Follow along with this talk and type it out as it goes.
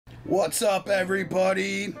What's up,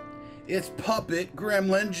 everybody? It's Puppet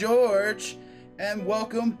Gremlin George, and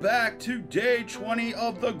welcome back to day 20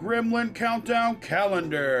 of the Gremlin Countdown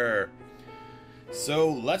Calendar.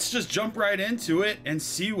 So let's just jump right into it and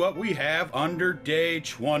see what we have under day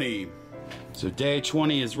 20. So day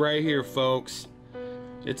 20 is right here, folks.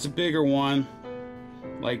 It's a bigger one,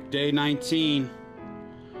 like day 19.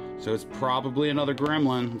 So it's probably another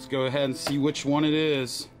gremlin. Let's go ahead and see which one it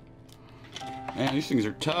is. Man, these things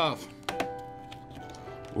are tough.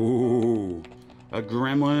 Ooh, a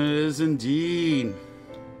gremlin it is indeed.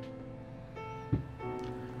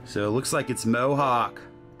 So it looks like it's Mohawk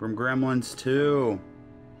from Gremlins 2.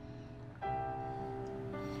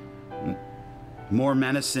 More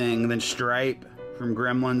menacing than Stripe from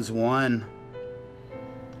Gremlins 1.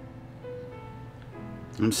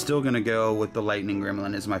 I'm still gonna go with the Lightning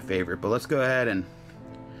Gremlin as my favorite, but let's go ahead and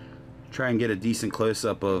try and get a decent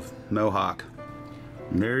close-up of Mohawk.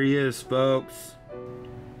 And there he is, folks.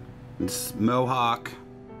 It's Mohawk.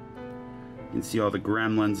 You can see all the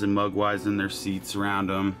gremlins and mugwais in their seats around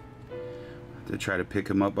him. To try to pick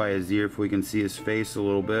him up by his ear if we can see his face a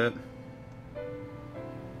little bit.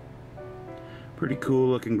 Pretty cool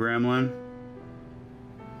looking gremlin.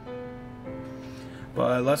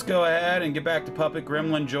 But let's go ahead and get back to Puppet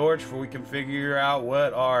Gremlin George before we can figure out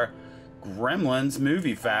what our Gremlins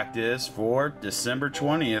movie fact is for December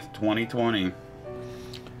 20th, 2020.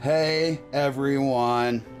 Hey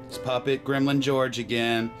everyone, it's Puppet Gremlin George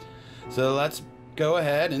again. So let's go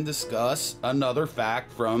ahead and discuss another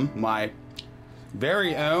fact from my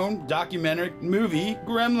very own documentary movie,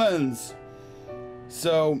 Gremlins.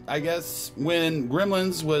 So I guess when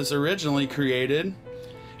Gremlins was originally created,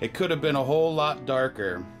 it could have been a whole lot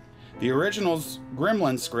darker. The original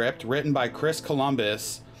Gremlin script, written by Chris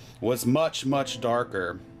Columbus, was much, much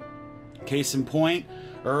darker. Case in point,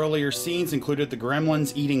 earlier scenes included the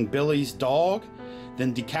Gremlins eating Billy's dog,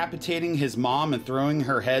 then decapitating his mom and throwing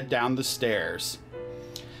her head down the stairs.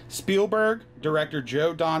 Spielberg, director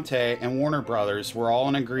Joe Dante, and Warner Brothers were all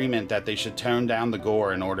in agreement that they should tone down the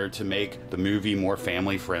gore in order to make the movie more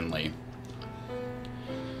family-friendly.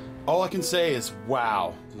 All I can say is,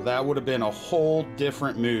 wow, that would have been a whole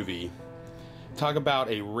different movie. Talk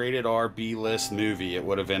about a rated R B-list movie it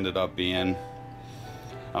would have ended up being.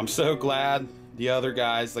 I'm so glad the other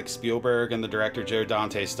guys like Spielberg and the director Joe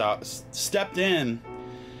Dante stepped in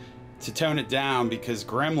to tone it down, because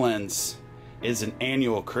Gremlins is an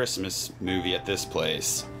annual Christmas movie at this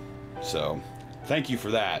place. So, thank you for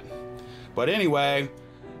that. But anyway,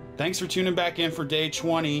 thanks for tuning back in for day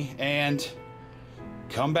 20, and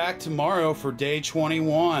come back tomorrow for day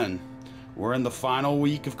 21. We're in the final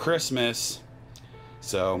week of Christmas.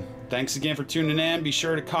 So, thanks again for tuning in. Be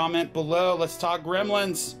sure to comment below. Let's talk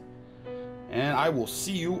Gremlins. And I will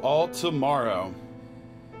see you all tomorrow.